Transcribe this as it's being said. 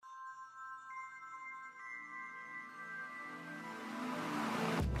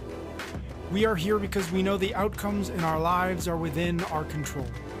We are here because we know the outcomes in our lives are within our control.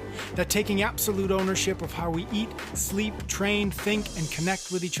 That taking absolute ownership of how we eat, sleep, train, think, and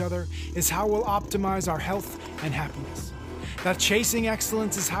connect with each other is how we'll optimize our health and happiness. That chasing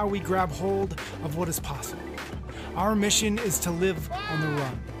excellence is how we grab hold of what is possible. Our mission is to live on the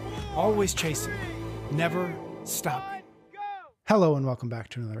run, always chasing, never stopping. Hello and welcome back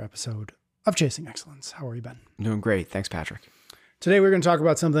to another episode of Chasing Excellence. How are you, Ben? I'm doing great. Thanks, Patrick. Today we're going to talk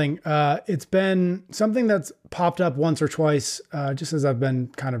about something. It's been something that's popped up once or twice, just as I've been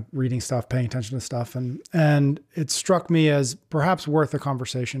kind of reading stuff, paying attention to stuff, and it struck me as perhaps worth a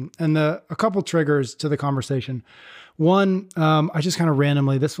conversation. And a couple triggers to the conversation. One, I just kind of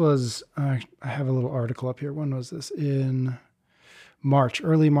randomly. This was I have a little article up here. When was this? In March,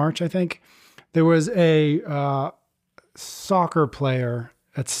 early March, I think. There was a soccer player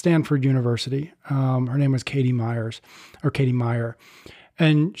at Stanford University. Her name was Katie Meyer,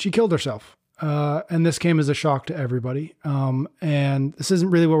 and she killed herself. And this came as a shock to everybody. And this isn't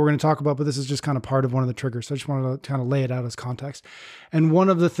really what we're going to talk about, but this is just kind of part of one of the triggers. So I just wanted to kind of lay it out as context. And one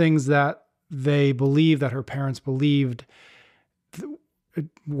of the things that they believe, that her parents believed,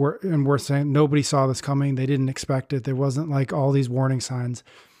 were saying nobody saw this coming. They didn't expect it. There wasn't like all these warning signs.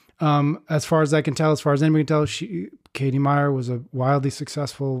 As far as I can tell, as far as anybody can tell, Katie Meyer was a wildly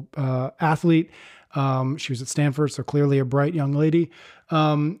successful athlete. She was at Stanford, so clearly a bright young lady.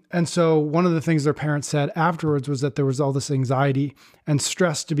 And so one of the things their parents said afterwards was that there was all this anxiety and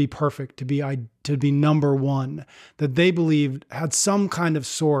stress to be perfect, to be number one, that they believed had some kind of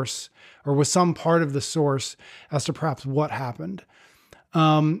source or was some part of the source as to perhaps what happened.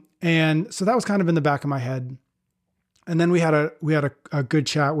 And so that was kind of in the back of my head. And then we had a good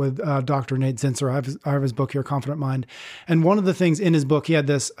chat with Dr. Nate Zinsser. I have his book here, Confident Mind. And one of the things in his book, he had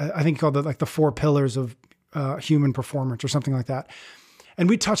this, I think he called it like the 4 pillars of human performance or something like that. And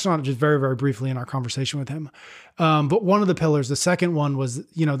we touched on it just very, very briefly in our conversation with him. But one of the pillars, the second one was,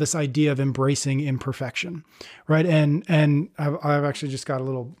 this idea of embracing imperfection, right? And I've actually just got a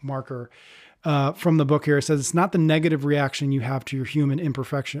little marker from the book here. It says, it's not the negative reaction you have to your human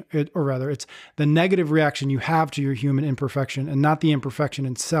imperfection, or rather it's the negative reaction you have to your human imperfection and not the imperfection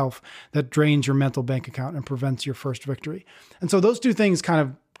itself that drains your mental bank account and prevents your first victory. And so those two things kind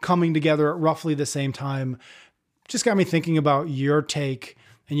of coming together at roughly the same time just got me thinking about your take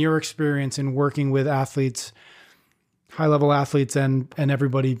and your experience in working with athletes, high-level athletes, and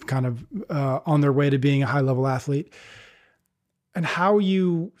everybody kind of on their way to being a high-level athlete. And how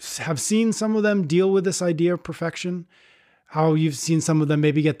you have seen some of them deal with this idea of perfection, how you've seen some of them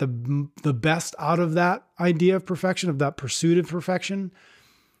maybe get the best out of that idea of perfection, of that pursuit of perfection,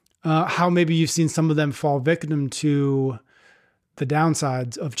 how maybe you've seen some of them fall victim to the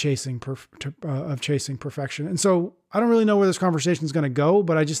downsides of chasing perfection. And so I don't really know where this conversation is going to go,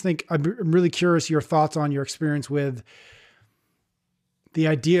 but I just think I'm really curious your thoughts on your experience with the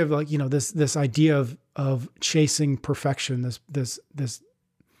idea of this idea of chasing perfection, this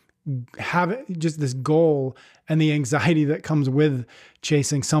having just this goal and the anxiety that comes with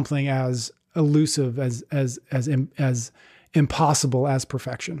chasing something as elusive as impossible as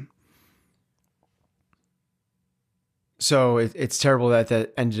perfection. So it's terrible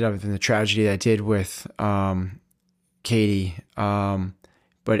that ended up in the tragedy that did with Katie.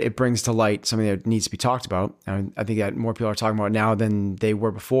 But it brings to light something that needs to be talked about. And I think that more people are talking about it now than they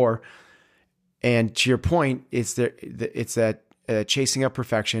were before. And to your point, it's that chasing up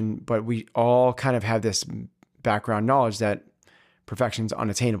perfection, but we all kind of have this background knowledge that perfection is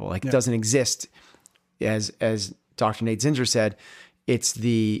unattainable. Like It doesn't exist. As Dr. Nate Zinsser said,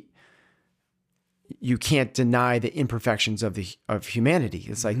 you can't deny the imperfections of humanity.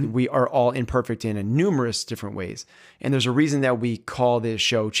 It's like we are all imperfect in numerous different ways. And there's a reason that we call this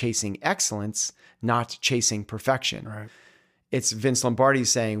show Chasing Excellence, not Chasing Perfection. Right. It's Vince Lombardi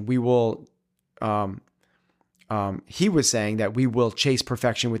saying he was saying that we will chase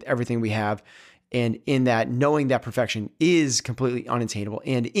perfection with everything we have. And in that, knowing that perfection is completely unattainable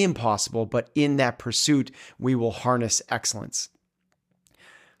and impossible, but in that pursuit, we will harness excellence.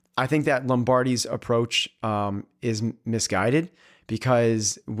 I think that Lombardi's approach is misguided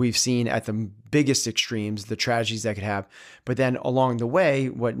because we've seen at the biggest extremes the tragedies that could have. But then along the way,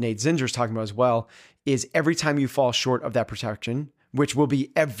 what Nate Zinsser is talking about as well is every time you fall short of that perfection, which will be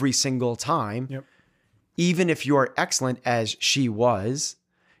every single time, even if you're excellent as she was,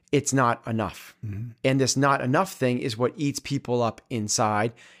 it's not enough. Mm-hmm. And this not enough thing is what eats people up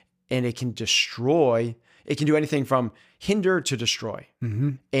inside, and it can destroy. It can do anything from hinder to destroy.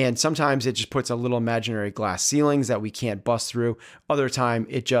 Mm-hmm. And sometimes it just puts a little imaginary glass ceilings that we can't bust through. Other time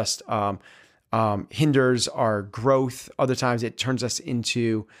it just hinders our growth. Other times it turns us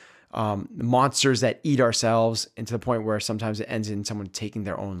into monsters that eat ourselves, and to the point where sometimes it ends in someone taking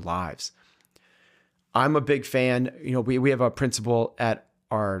their own lives. I'm a big fan. We have a principle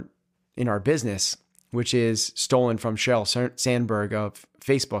in our business, which is stolen from Sheryl Sandberg of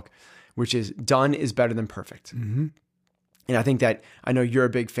Facebook, which is done is better than perfect. Mm-hmm. And I think that, I know you're a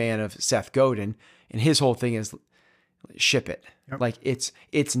big fan of Seth Godin, and his whole thing is ship it. Yep. Like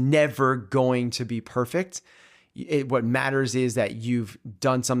it's never going to be perfect. What matters is that you've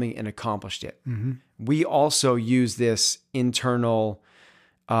done something and accomplished it. Mm-hmm. We also use this internal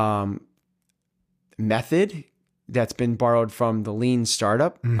method that's been borrowed from the Lean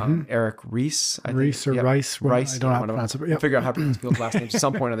Startup, Eric Ries. Rice. I don't know how to pronounce it. We'll figure out how to pronounce people's last names at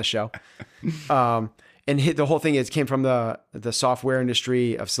some point on the show. And the whole thing came from the software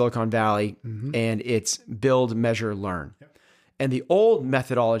industry of Silicon Valley, and it's build, measure, learn. Yep. And the old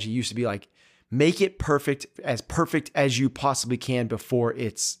methodology used to be like, make it perfect as you possibly can before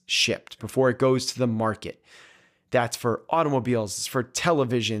it's shipped, before it goes to the market. That's for automobiles, it's for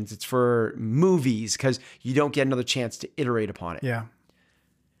televisions, it's for movies, because you don't get another chance to iterate upon it. Yeah.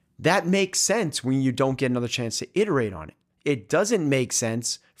 That makes sense when you don't get another chance to iterate on it. It doesn't make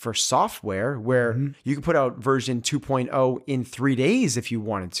sense for software where you can put out version 2.0 in 3 days if you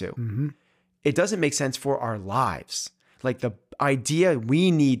wanted to. Mm-hmm. It doesn't make sense for our lives. Like, the idea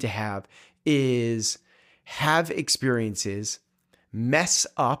we need to have is have experiences, mess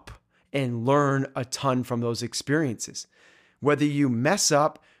up, and learn a ton from those experiences. Whether you mess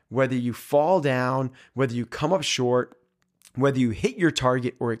up, whether you fall down, whether you come up short, whether you hit your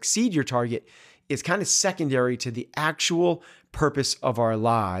target or exceed your target, is kind of secondary to the actual purpose of our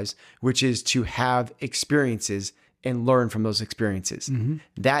lives, which is to have experiences and learn from those experiences. Mm-hmm.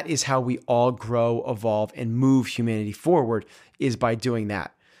 That is how we all grow, evolve, and move humanity forward, is by doing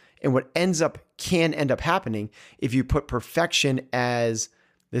that. And what can end up happening if you put perfection as,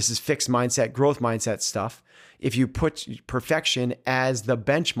 this is fixed mindset, growth mindset stuff. If you put perfection as the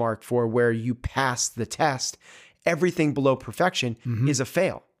benchmark for where you pass the test, everything below perfection is a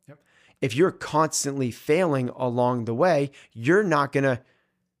fail. Yep. If you're constantly failing along the way, you're not going to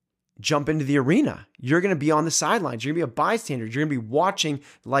jump into the arena. You're going to be on the sidelines. You're going to be a bystander. You're going to be watching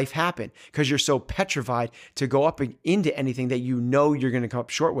life happen because you're so petrified to go up into anything that you know you're going to come up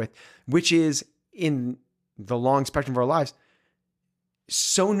short with, which is, in the long spectrum of our lives,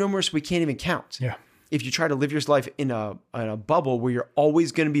 so numerous we can't even count. Yeah. If you try to live your life in a bubble where you're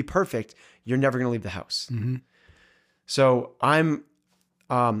always going to be perfect, you're never going to leave the house. Mm-hmm. So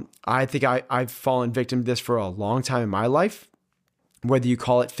I think I've fallen victim to this for a long time in my life, whether you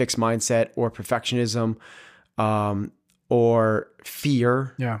call it fixed mindset or perfectionism, or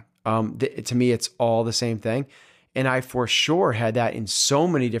fear. Yeah. To me, it's all the same thing. And I for sure had that in so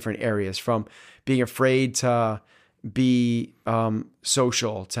many different areas, from being afraid to be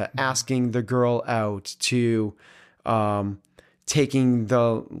social, to asking the girl out, to taking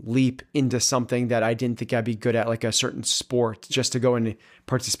the leap into something that I didn't think I'd be good at, like a certain sport, just to go and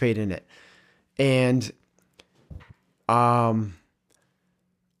participate in it. And I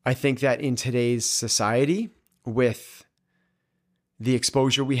think that in today's society, with the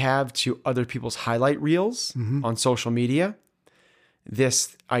exposure we have to other people's highlight reels on social media,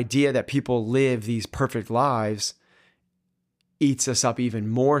 this idea that people live these perfect lives eats us up even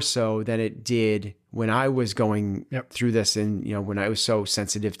more so than it did when I was going through this, and when I was so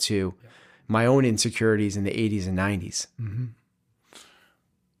sensitive to my own insecurities in the 80s and 90s.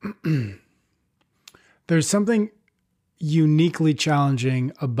 Mm-hmm. There's something uniquely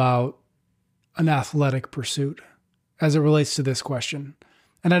challenging about an athletic pursuit as it relates to this question.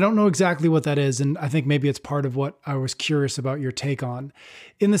 And I don't know exactly what that is. And I think maybe it's part of what I was curious about your take on,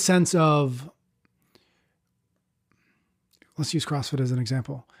 in the sense of, let's use CrossFit as an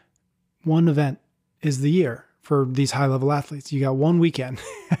example. One event is the year for these high level athletes. You got one weekend,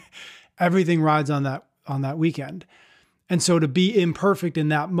 everything rides on that weekend. And so to be imperfect in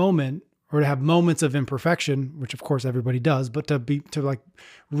that moment, or to have moments of imperfection, which of course everybody does, but to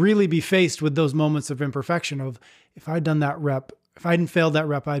really be faced with those moments of imperfection of, if I'd done that rep, if I hadn't failed that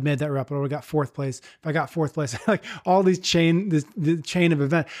rep, I'd made that rep, I would have got fourth place. If I got fourth place, like all these the chain of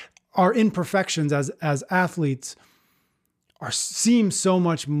events, our imperfections as athletes seem so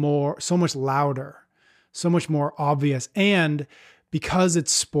much louder, so much more obvious. And because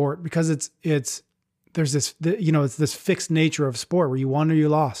it's sport, because there's this, it's this fixed nature of sport where you won or you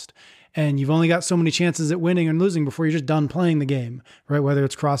lost. And you've only got so many chances at winning and losing before you're just done playing the game, right? Whether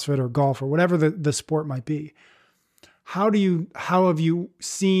it's CrossFit or golf or whatever the sport might be. How do you help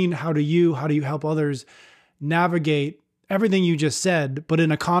others navigate everything you just said, but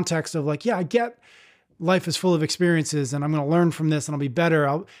in a context of like, yeah, I get life is full of experiences and I'm going to learn from this and I'll be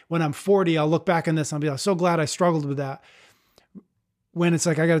better. When I'm 40, I'll look back on this and I'll be like, so glad I struggled with that. When it's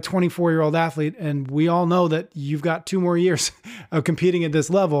like, I got a 24-year-old athlete and we all know that you've got 2 more years of competing at this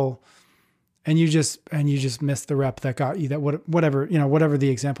level and you just missed the rep that got you that, whatever the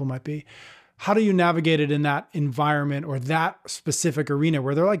example might be. How do you navigate it in that environment or that specific arena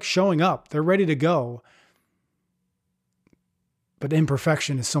where they're like showing up, they're ready to go, but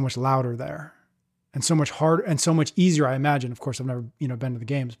imperfection is so much louder there and so much harder and so much easier, I imagine. Of course, I've never, been to the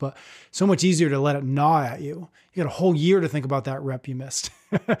games, but so much easier to let it gnaw at you. You got a whole year to think about that rep you missed.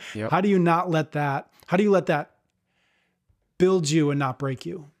 Yep. How do you let that build you and not break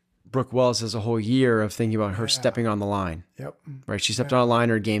you? Brooke Wells has a whole year of thinking about her stepping on the line. Yep. Right. She stepped on a line,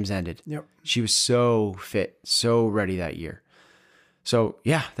 her game's ended. Yep. She was so fit, so ready that year. So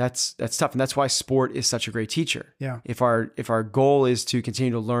yeah, that's tough. And that's why sport is such a great teacher. Yeah. If our goal is to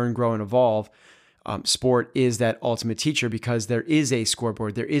continue to learn, grow, and evolve, sport is that ultimate teacher because there is a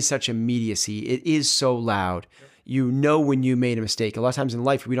scoreboard. There is such immediacy. It is so loud. Yep. You know when you made a mistake. A lot of times in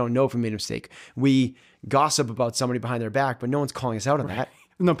life, we don't know if we made a mistake. We gossip about somebody behind their back, but no one's calling us out on that.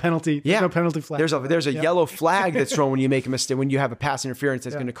 No penalty. Yeah. No penalty flag. There's a yellow flag that's thrown when you make a mistake, when you have a pass interference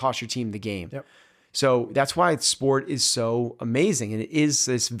that's going to cost your team the game. Yep. So that's why sport is so amazing. And it is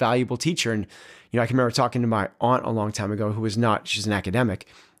this valuable teacher. And, I can remember talking to my aunt a long time ago she's an academic.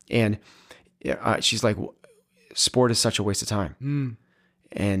 And she's like, sport is such a waste of time. Mm.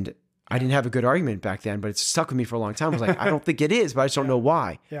 And I didn't have a good argument back then, but it's stuck with me for a long time. I was like, I don't think it is, but I just don't know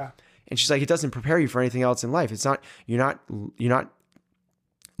why. Yeah. And she's like, it doesn't prepare you for anything else in life. It's not, you're not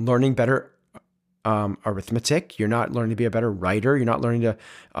learning better arithmetic. You're not learning to be a better writer. You're not learning to,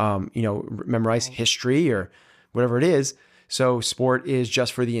 memorize history or whatever it is. So sport is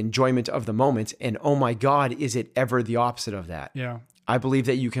just for the enjoyment of the moment. And oh my God, is it ever the opposite of that? Yeah. I believe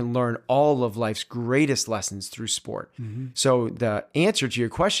that you can learn all of life's greatest lessons through sport. Mm-hmm. So the answer to your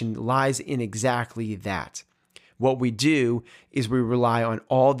question lies in exactly that. What we do is we rely on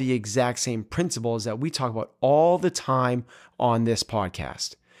all the exact same principles that we talk about all the time on this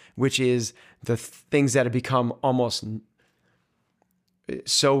podcast, which is the things that have become almost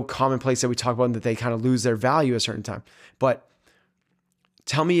so commonplace that we talk about them that they kind of lose their value at a certain time. But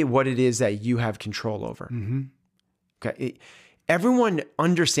tell me what it is that you have control over. Mm-hmm. Okay. Everyone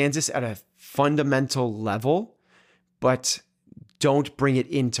understands this at a fundamental level, but don't bring it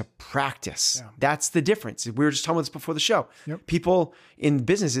into practice. Yeah. That's the difference. We were just talking about this before the show. Yep. People in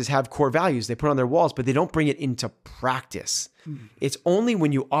businesses have core values they put on their walls, but they don't bring it into practice. Mm. It's only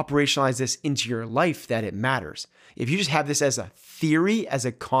when you operationalize this into your life that it matters. If you just have this as a theory, as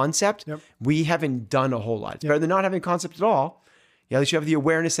a concept, we haven't done a whole lot. It's better than not having a concept at all. Yeah, at least you have the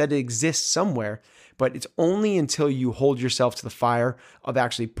awareness that it exists somewhere, but it's only until you hold yourself to the fire of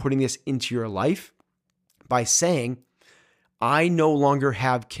actually putting this into your life by saying, I no longer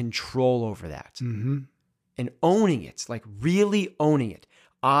have control over that. Mm-hmm. And owning it, like really owning it.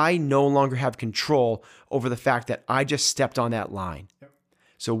 I no longer have control over the fact that I just stepped on that line. Yep.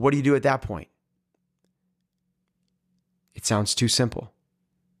 So what do you do at that point? It sounds too simple.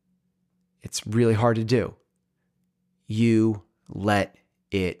 It's really hard to do. You let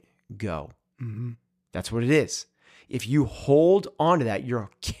it go. Mm-hmm. That's what it is. If you hold on to that, you're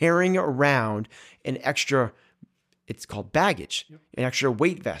carrying around an extra, it's called baggage, an extra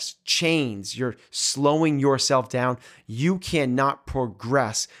weight vest, chains. You're slowing yourself down. You cannot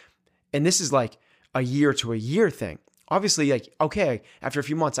progress. And this is like a year to a year thing. Obviously, like, okay, after a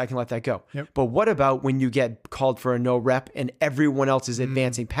few months, I can let that go. Yep. But what about when you get called for a no rep and everyone else is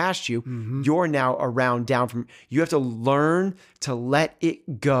advancing past you? Mm-hmm. You're now around down from, you have to learn to let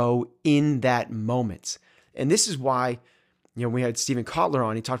it go in that moment. And this is why, we had Steven Kotler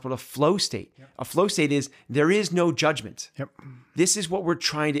on, he talked about a flow state. Yep. A flow state is, there is no judgment. Yep. This is what we're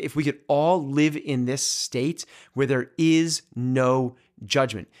trying to, if we could all live in this state where there is no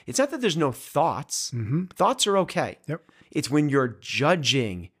judgment. It's not that there's no thoughts. Mm-hmm. Thoughts are okay. Yep. It's when you're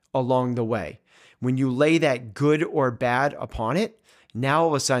judging along the way. When you lay that good or bad upon it, now all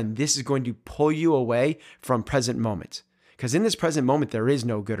of a sudden, this is going to pull you away from present moment. Because in this present moment, there is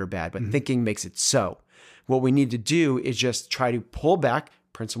no good or bad, but thinking makes it so. What we need to do is just try to pull back.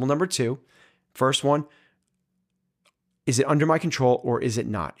 Principle number 2. First one, is it under my control or is it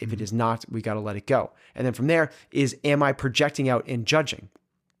not? If it is not, we got to let it go. And then from there is, am I projecting out and judging?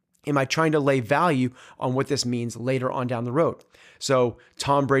 Am I trying to lay value on what this means later on down the road? So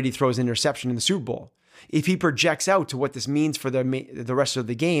Tom Brady throws an interception in the Super Bowl. If he projects out to what this means for the rest of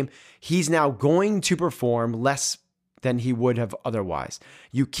the game, he's now going to perform less than he would have otherwise.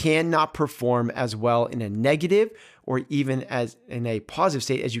 You cannot perform as well in a negative or even as in a positive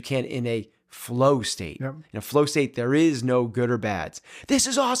state as you can in a flow state. Yep. In a flow state, there is no good or bads. This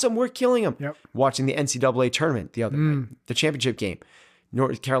is awesome. We're killing them. Yep. Watching the NCAA tournament the other night, the championship game,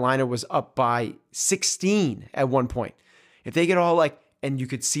 North Carolina was up by 16 at one point. If they get all like, and you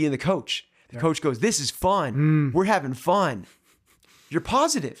could see in the coach goes, this is fun. We're having fun. You're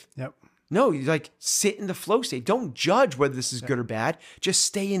positive. Yep. No, you like sit in the flow state. Don't judge whether this is good or bad. Just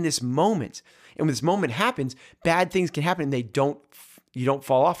stay in this moment. And when this moment happens, bad things can happen and you don't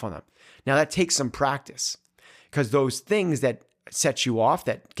fall off on them. Now that takes some practice because those things that set you off,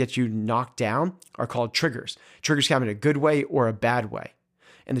 that get you knocked down are called triggers. Triggers come in a good way or a bad way.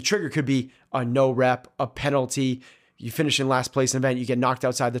 And the trigger could be a no rep, a penalty. You finish in last place in an event, you get knocked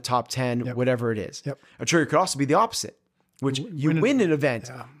outside the top 10, whatever it is. Yep. A trigger could also be the opposite, which you win an event.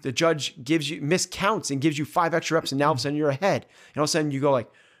 Yeah. The judge gives you miscounts and gives you 5 extra reps, and now all of a sudden you're ahead. And all of a sudden you go like,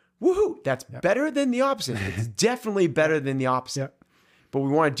 woohoo, that's better than the opposite. It's definitely better than the opposite. Yep. What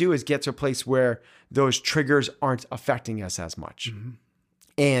we want to do is get to a place where those triggers aren't affecting us as much.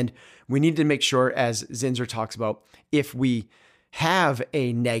 And we need to make sure, as Zinsser talks about, if we have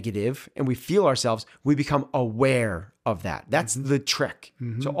a negative and we feel ourselves, we become aware of that. That's the trick.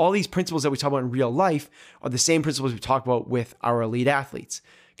 So all these principles that we talk about in real life are the same principles we talk about with our elite athletes.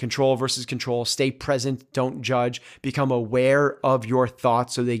 Control versus control, stay present, don't judge, become aware of your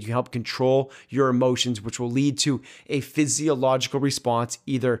thoughts so that you can help control your emotions, which will lead to a physiological response,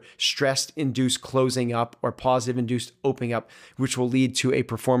 either stress-induced closing up or positive-induced opening up, which will lead to a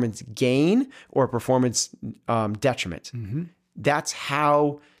performance gain or a performance detriment.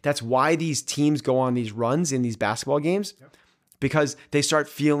 That's why these teams go on these runs in these basketball games, because they start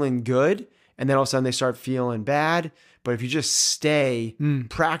feeling good and then all of a sudden they start feeling bad. But if you just stay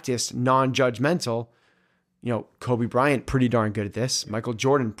practiced, non-judgmental, Kobe Bryant, pretty darn good at this. Michael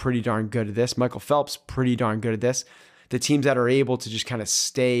Jordan, pretty darn good at this. Michael Phelps, pretty darn good at this. The teams that are able to just kind of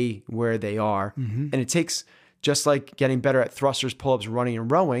stay where they are. And it takes, just like getting better at thrusters, pull-ups, running,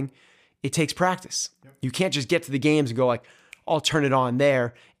 and rowing, it takes practice. You can't just get to the games and go like, I'll turn it on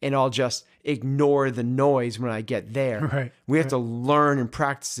there and I'll just ignore the noise when I get there. Right. We have to learn and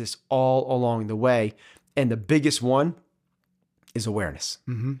practice this all along the way. And the biggest one is awareness.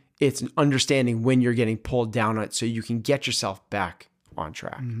 It's understanding when you're getting pulled down on it so you can get yourself back on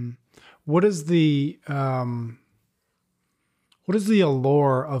track. What is the allure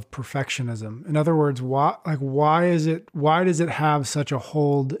of perfectionism? In other words, why does it have such a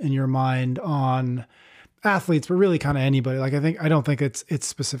hold in your mind on athletes, but really kind of anybody? Like I don't think it's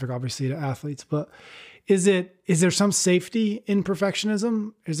specific obviously to athletes, but is there some safety in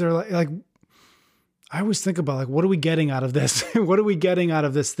perfectionism? Is there like I always think about like, what are we getting out of this? What are we getting out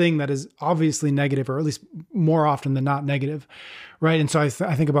of this thing that is obviously negative, or at least more often than not negative, right? And so I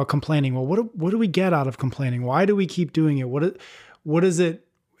think about complaining. Well, what do we get out of complaining? Why do we keep doing it? What is it?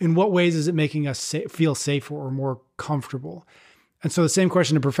 In what ways is it making us feel safer or more comfortable? And so the same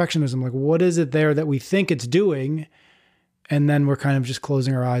question to perfectionism, like what is it there that we think it's doing, and then we're kind of just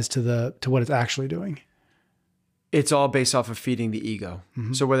closing our eyes to what it's actually doing? It's all based off of feeding the ego.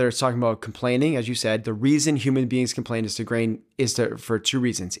 So whether it's talking about complaining, as you said, the reason human beings complain for 2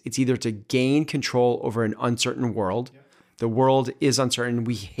 reasons. It's either to gain control over an uncertain world. The world is uncertain.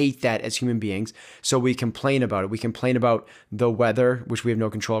 We hate that as human beings. So we complain about it. We complain about the weather, which we have no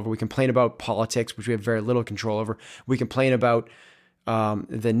control over. We complain about politics, which we have very little control over. We complain about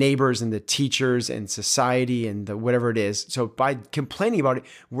the neighbors and the teachers and society and the whatever it is. So by complaining about it,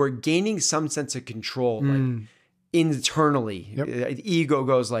 we're gaining some sense of control. Like, internally, the ego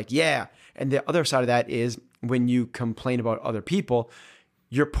goes like, yeah. And the other side of that is when you complain about other people,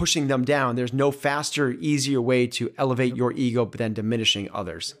 you're pushing them down. There's no faster, easier way to elevate your ego than diminishing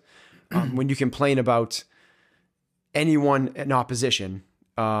others. When you complain about anyone in opposition,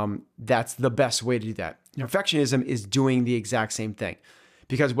 that's the best way to do that. Perfectionism is doing the exact same thing,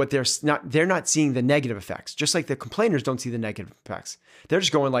 because what they're not seeing the negative effects, just like the complainers don't see the negative effects. They're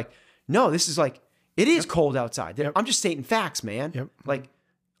just going like, no, this is like, it is cold outside. I'm just stating facts, man. Like,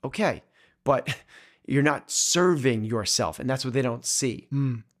 okay, but you're not serving yourself, and that's what they don't see.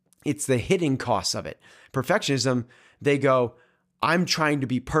 It's the hidden costs of it. Perfectionism, they go, I'm trying to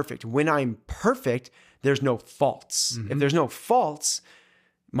be perfect. When I'm perfect, there's no faults. If there's no faults,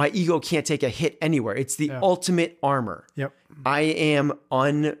 my ego can't take a hit anywhere. It's the ultimate armor. I am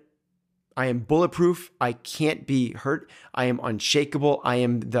bulletproof. I can't be hurt. I am unshakable.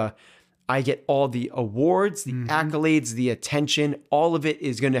 I get all the awards, the accolades, the attention. All of it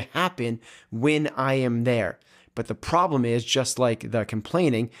is going to happen when I am there. But the problem is, just like the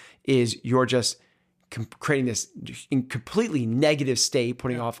complaining, is you're just creating this completely negative state,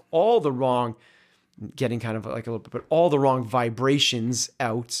 putting off all the wrong getting kind of like a little bit, but all the wrong vibrations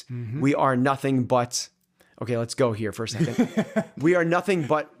out. We are nothing but, okay, let's go here for a second. We are nothing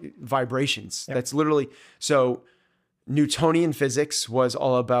but vibrations. Yep. That's literally, so Newtonian physics was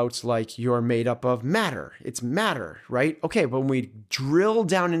all about like you're made up of matter. It's matter, right? Okay, but when we drill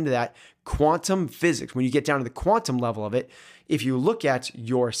down into that quantum physics, when you get down to the quantum level of it, if you look at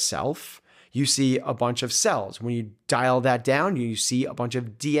yourself, you see a bunch of cells. When you dial that down, you see a bunch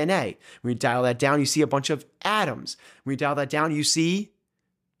of DNA. When you dial that down, you see a bunch of atoms. When you dial that down, you see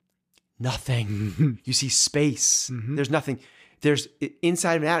nothing. You see space. There's nothing. There's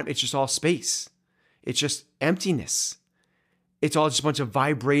inside of an atom, it's just all space. It's just emptiness. It's all just a bunch of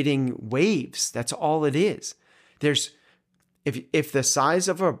vibrating waves. That's all it is. There's, if the size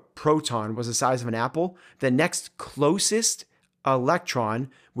of a proton was the size of an apple, the next closest electron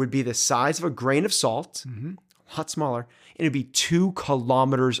would be the size of a grain of salt, a lot smaller, and it'd be 2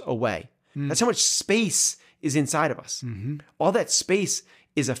 kilometers away. That's how much space is inside of us. All that space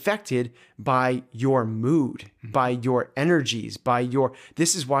is affected by your mood, by your energies, by your,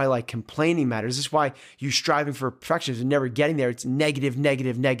 this is why like complaining matters. This is why you striving for perfection and never getting there. It's negative,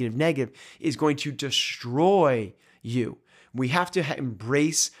 negative, negative, negative is going to destroy you. We have to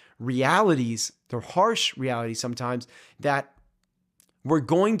embrace realities, the harsh realities sometimes, that we're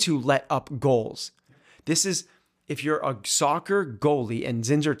going to let up goals. This is, if you're a soccer goalie, and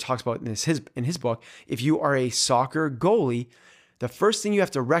Zinsser talks about this in his book, if you are a soccer goalie, the first thing you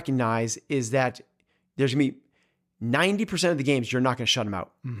have to recognize is that there's going to be 90% of the games you're not going to shut them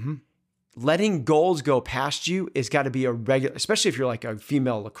out. Letting goals go past you is got to be a regular, especially if you're like a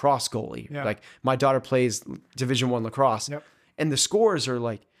female lacrosse goalie. Yeah. Like my daughter plays Division I lacrosse, and the scores are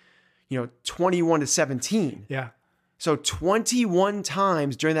like, 21-17. Yeah. So 21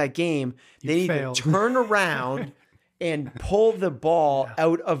 times during that game, they need to turn around and pull the ball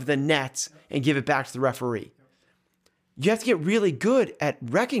out of the net and give it back to the referee. You have to get really good at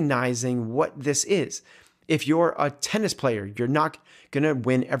recognizing what this is. If you're a tennis player, you're not going to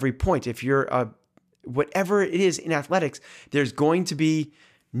win every point. If you're whatever it is in athletics, there's going to be,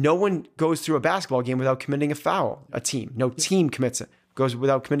 no one goes through a basketball game without committing a foul, a team. No team goes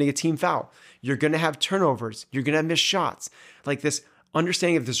without committing a team foul. You're going to have turnovers. You're going to miss shots. Like this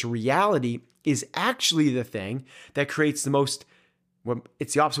understanding of this reality is actually the thing that creates the most,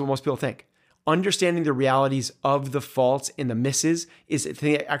 it's the opposite of what most people think. Understanding the realities of the faults and the misses is the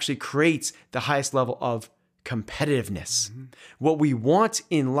thing that actually creates the highest level of competitiveness. What we want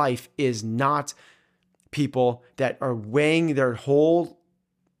in life is not people that are weighing their whole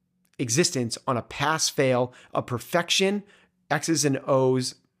existence on a pass-fail, a perfection, X's and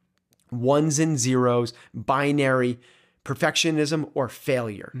O's, ones and zeros, binary, perfectionism or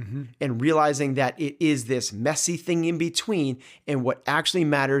failure, and realizing that it is this messy thing in between. And what actually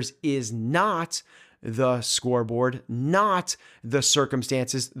matters is not the scoreboard, not the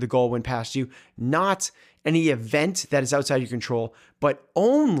circumstances, the goal went past you, not any event that is outside your control, but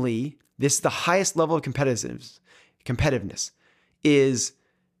only this, the highest level of competitiveness is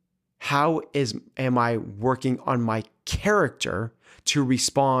how am I working on my character to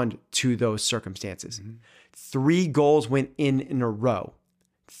respond to those circumstances. 3 goals went in a row.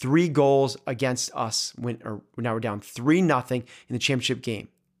 3 goals against us now we're down 3-0 in the championship game.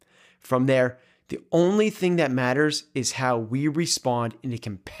 From there, the only thing that matters is how we respond in a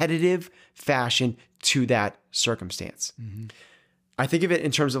competitive fashion to that circumstance. I think of it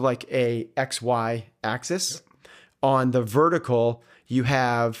in terms of like a XY axis. On the vertical, you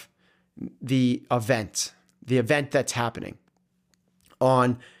have the event that's happening.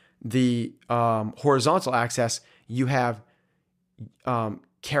 On the horizontal axis, you have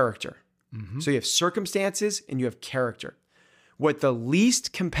character. So you have circumstances and you have character. What the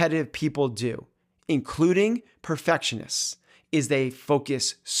least competitive people do, including perfectionists, is they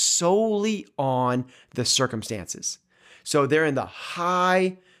focus solely on the circumstances. So they're in the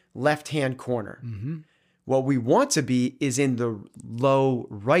high left-hand corner. What we want to be is in the low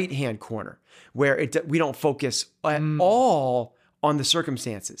right-hand corner, where we don't focus at all on the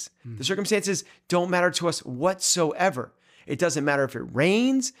circumstances. The circumstances don't matter to us whatsoever. It doesn't matter if it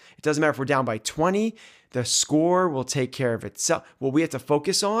rains. It doesn't matter if we're down by 20. The score will take care of itself. What we have to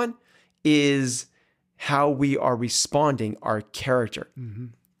focus on is how we are responding, our character.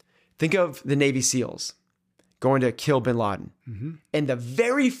 Think of the Navy SEALs going to kill bin Laden. And the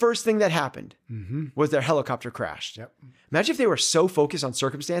very first thing that happened was their helicopter crashed. Imagine if they were so focused on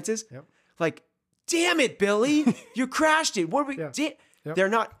circumstances, like, damn it, Billy, you crashed it. What are we? They're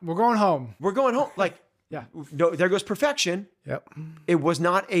not. We're going home. We're going home. Like, no, there goes perfection. It was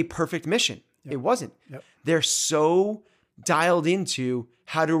not a perfect mission. It wasn't. They're so dialed into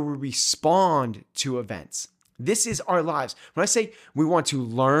how to respond to events. This is our lives. When I say we want to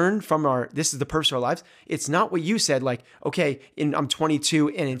learn from this is the purpose of our lives, it's not what you said, like, okay, I'm 22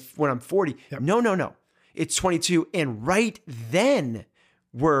 and when I'm 40. Yep. No. It's 22 and right then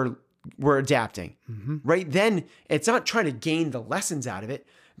we're adapting. Mm-hmm. Right then, it's not trying to gain the lessons out of it.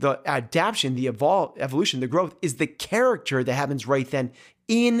 The adaptation, the evolution, the growth is the character that happens right then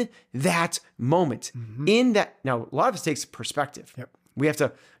in that moment. Mm-hmm. Now, a lot of it takes perspective. Yep. We have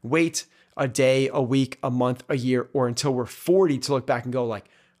to wait a day, a week, a month, a year, or until we're 40 to look back and go like,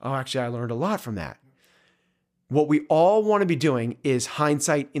 oh, actually, I learned a lot from that. What we all want to be doing is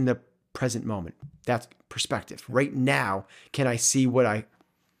hindsight in the present moment. That's perspective. Right now, can I see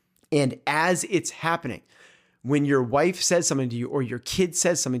and as it's happening, when your wife says something to you, or your kid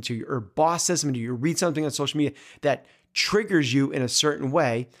says something to you, or boss says something to you, or read something on social media that triggers you in a certain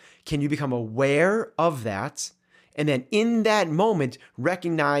way, can you become aware of that? And then in that moment,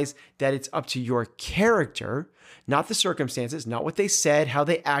 recognize that it's up to your character, not the circumstances, not what they said, how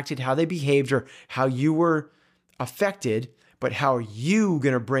they acted, how they behaved, or how you were affected, but how are you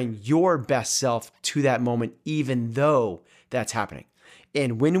going to bring your best self to that moment, even though that's happening.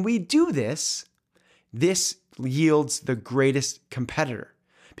 And when we do this yields the greatest competitor,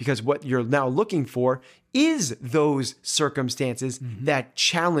 because what you're now looking for is those circumstances that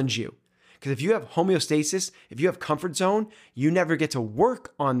challenge you. Because if you have homeostasis, if you have comfort zone, you never get to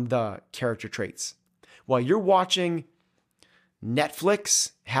work on the character traits. While you're watching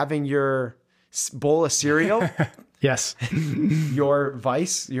Netflix, having your bowl of cereal, yes, your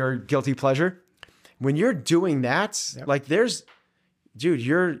vice, your guilty pleasure, when you're doing that, like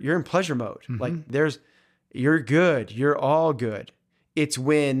you're in pleasure mode. Like you're good, you're all good. It's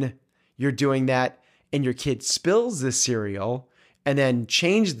when you're doing that and your kid spills the cereal and then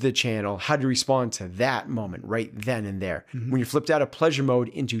change the channel, how to respond to that moment right then and there. When you're flipped out of pleasure mode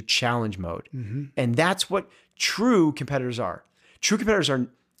into challenge mode. And that's what true competitors are. True competitors are,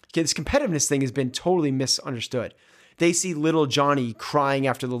 this competitiveness thing has been totally misunderstood. They see little Johnny crying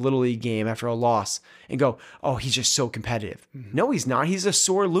after the Little League game after a loss and go, oh, he's just so competitive. No, he's not. He's a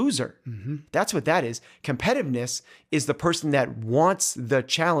sore loser. That's what that is. Competitiveness is the person that wants the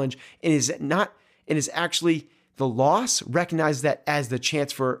challenge and is actually the loss, recognizes that as the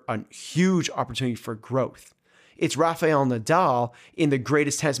chance for a huge opportunity for growth. It's Rafael Nadal in the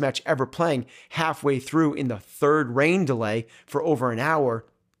greatest tennis match ever playing, halfway through in the third rain delay for over an hour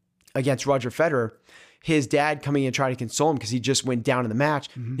against Roger Federer. His dad coming in trying to console him because he just went down in the match.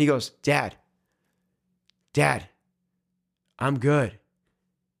 He goes, Dad, I'm good.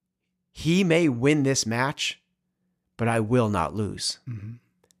 He may win this match, but I will not lose.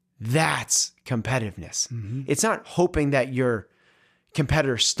 That's competitiveness. It's not hoping that your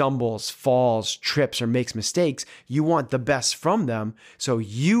competitor stumbles, falls, trips, or makes mistakes. You want the best from them so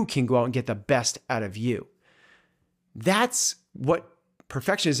you can go out and get the best out of you. That's what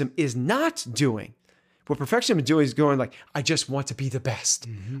perfectionism is not doing. What perfectionism is doing is going like, I just want to be the best.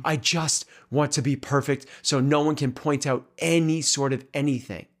 I just want to be perfect so no one can point out any sort of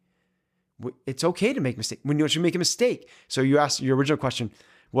anything. It's okay to make a mistake. When you make a mistake. So you asked, your original question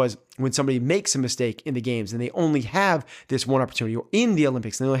was when somebody makes a mistake in the games and they only have this one opportunity, or in the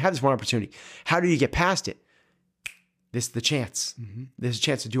Olympics, and they only have this one opportunity. How do you get past it? This is the chance. This is a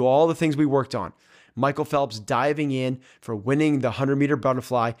chance to do all the things we worked on. Michael Phelps diving in for winning the 100-meter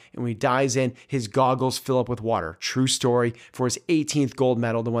butterfly, and when he dives in, his goggles fill up with water. True story, for his 18th gold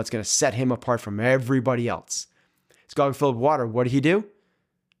medal, the one that's going to set him apart from everybody else. His goggles filled with water. What did he do?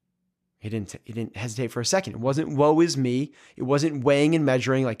 He didn't hesitate for a second. It wasn't woe is me. It wasn't weighing and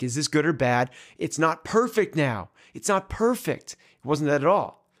measuring like, is this good or bad? It's not perfect now. It's not perfect. It wasn't that at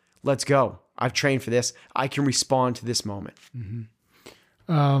all. Let's go. I've trained for this. I can respond to this moment.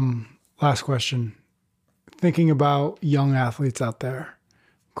 Last question. Thinking about young athletes out there,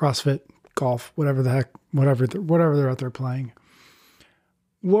 CrossFit, golf, whatever they're out there playing.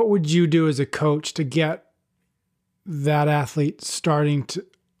 What would you do as a coach to get that athlete starting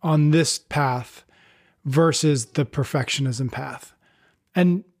on this path versus the perfectionism path?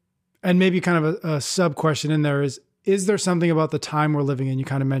 And maybe kind of a sub question in there is there something about the time we're living in? You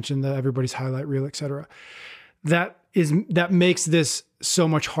kind of mentioned the everybody's highlight reel, et cetera, that makes this so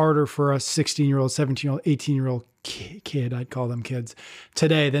much harder for a 16-year-old, 17-year-old, 18-year-old kid, I'd call them kids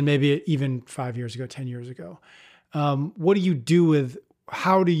today than maybe even 5 years ago, 10 years ago. What do you do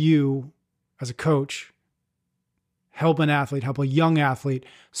how do you, as a coach, help a young athlete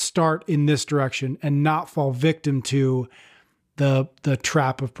start in this direction and not fall victim to the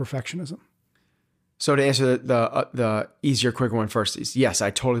trap of perfectionism? So to answer the easier, quicker one first is yes,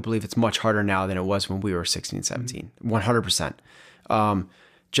 I totally believe it's much harder now than it was when we were 16, 17, 100%.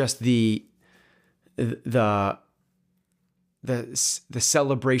 Just the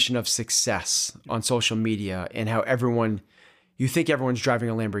celebration of success on social media and how you think everyone's driving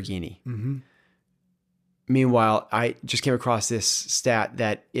a Lamborghini. Mm-hmm. Meanwhile, I just came across this stat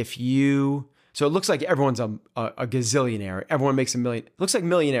that so it looks like everyone's a gazillionaire. Everyone makes $1 million. It looks like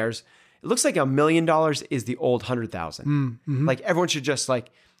millionaires. It looks like $1 million is the old 100,000. Mm-hmm. Like everyone should just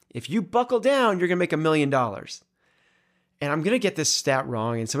if you buckle down, you're going to make $1 million. And I'm going to get this stat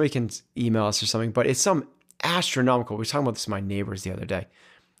wrong and somebody can email us or something, but it's some astronomical. We were talking about this with my neighbors the other day,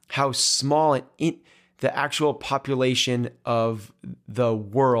 how small the actual population of the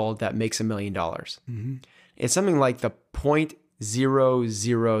world that makes $1 million. Mm-hmm. It's something like the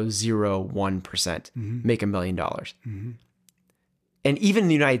 0.0001% make $1 million. Mm-hmm. And even in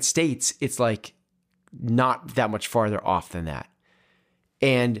the United States, it's like not that much farther off than that.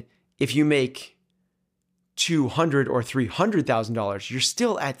 And if you make $200,000 or $300,000, you're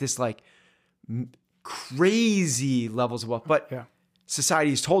still at this like crazy levels of wealth. But yeah.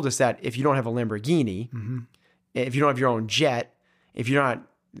 Society has told us that if you don't have a Lamborghini, Mm-hmm. if you don't have your own jet, if you're not,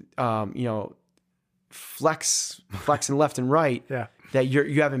 flexing left and right, Yeah. that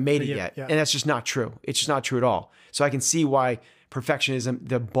you haven't made it Yeah, yet. yeah. And that's just not true. It's just not true at all. So I can see why perfectionism,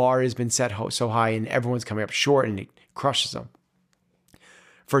 the bar has been set so high and everyone's coming up short and it crushes them.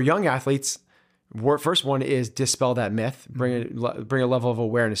 For young athletes, first one is dispel that myth, bring a level of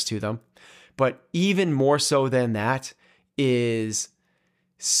awareness to them. But even more so than that is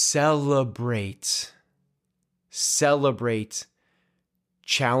celebrate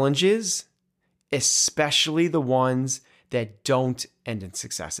challenges, especially the ones that don't end in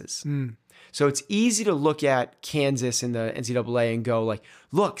successes. So it's easy to look at Kansas in the NCAA and go like,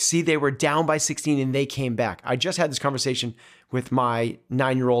 look, see, they were down by 16 and they came back. I just had this conversation with my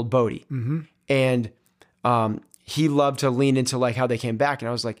 9-year-old Bodie, and he loved to lean into like how they came back. And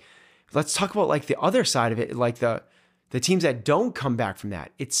I was like, let's talk about like the other side of it, like the teams that don't come back from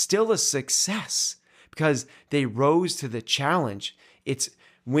that. It's still a success because they rose to the challenge. It's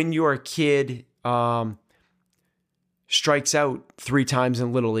when your kid strikes out 3 times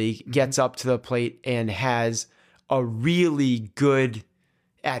in Little League, gets up to the plate and has a really good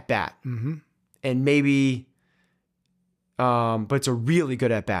at bat. And maybe, but it's a really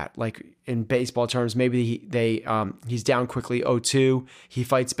good at bat. Like in baseball terms, maybe he's down quickly 0-2. He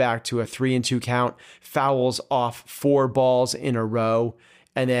fights back to a 3-2 count, fouls off 4 balls in a row,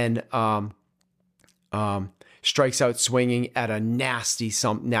 and then strikes out swinging at a nasty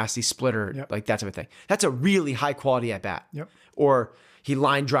splitter, Yep. like that type of thing. That's a really high quality at bat. Yep. Or he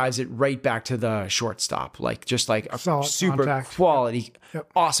line drives it right back to the shortstop, like just like a Solid super contact. quality,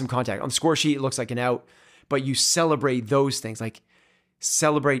 Yep. awesome contact. On the score sheet, it looks like an out, but you celebrate those things. Like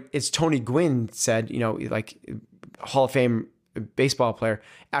celebrate, as Tony Gwynn said, like Hall of Fame baseball player,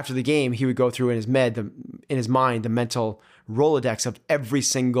 after the game, he would go through in his mind, the mental Rolodex of every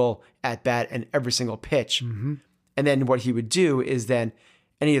single at bat and every single pitch. And then what he would do is then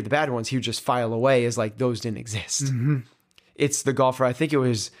any of the bad ones, he would just file away as like those didn't exist. It's the golfer, I think it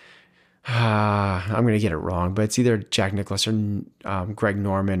was, I'm going to get it wrong, but it's either Jack Nicklaus or Greg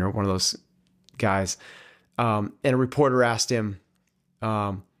Norman or one of those guys. And a reporter asked him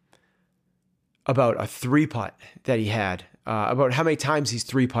about a 3-putt that he had, about how many times he's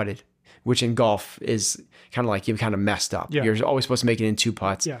 3-putted, which in golf is kind of like you kind of messed up. Yeah. You're always supposed to make it in 2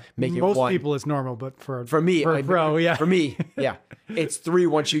 putts. Yeah. Make it Most one. people it's normal, but for me, a pro, yeah. For me, yeah. It's 3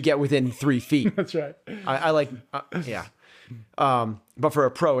 once you get within 3 feet. That's right. I like, yeah. But for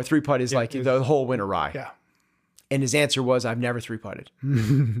a pro, a 3-putt is like the whole win awry. Yeah. And his answer was, I've never 3-putted.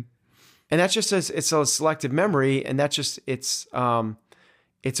 And that's just it's a selective memory. And that's just, it's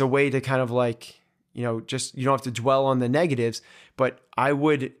a way to kind of like, just, you don't have to dwell on the negatives, but I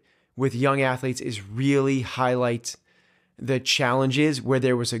would, with young athletes, is really highlight the challenges where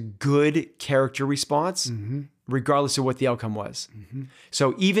there was a good character response, regardless of what the outcome was.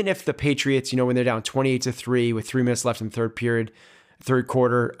 So even if the Patriots, when they're down 28-3 with 3 minutes left in the third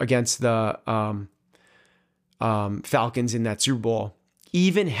quarter against the Falcons in that Super Bowl,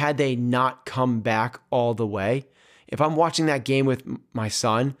 even had they not come back all the way, if I'm watching that game with my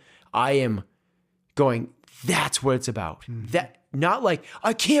son, I am going, that's what it's about. That, not like,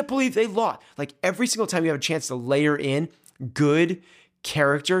 I can't believe they lost. Like every single time you have a chance to layer in good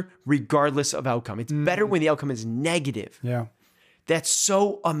character, regardless of outcome. It's better when the outcome is negative. Yeah. That's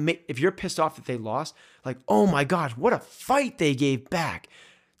so amazing. If you're pissed off that they lost, like, oh my gosh, what a fight they gave back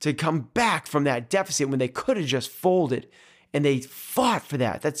to come back from that deficit when they could have just folded, and they fought for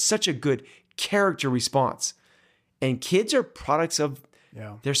that. That's such a good character response. And kids are products of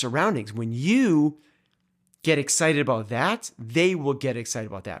their surroundings. When you get excited about that, they will get excited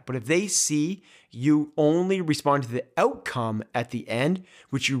about that. But if they see you only respond to the outcome at the end,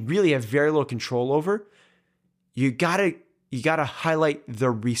 which you really have very little control over, you gotta highlight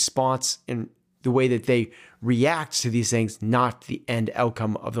the response and the way that they react to these things, not the end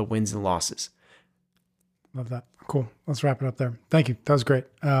outcome of the wins and losses. Love that. Cool. Let's wrap it up there. Thank you. That was great.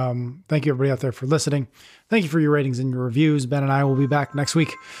 Thank you everybody out there for listening. Thank you for your ratings and your reviews. Ben and I will be back next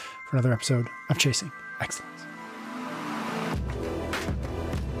week for another episode of Chasing Excellence.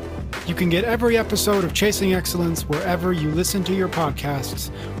 You can get every episode of Chasing Excellence wherever you listen to your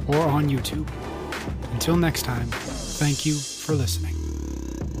podcasts or on YouTube. Until next time, thank you for listening.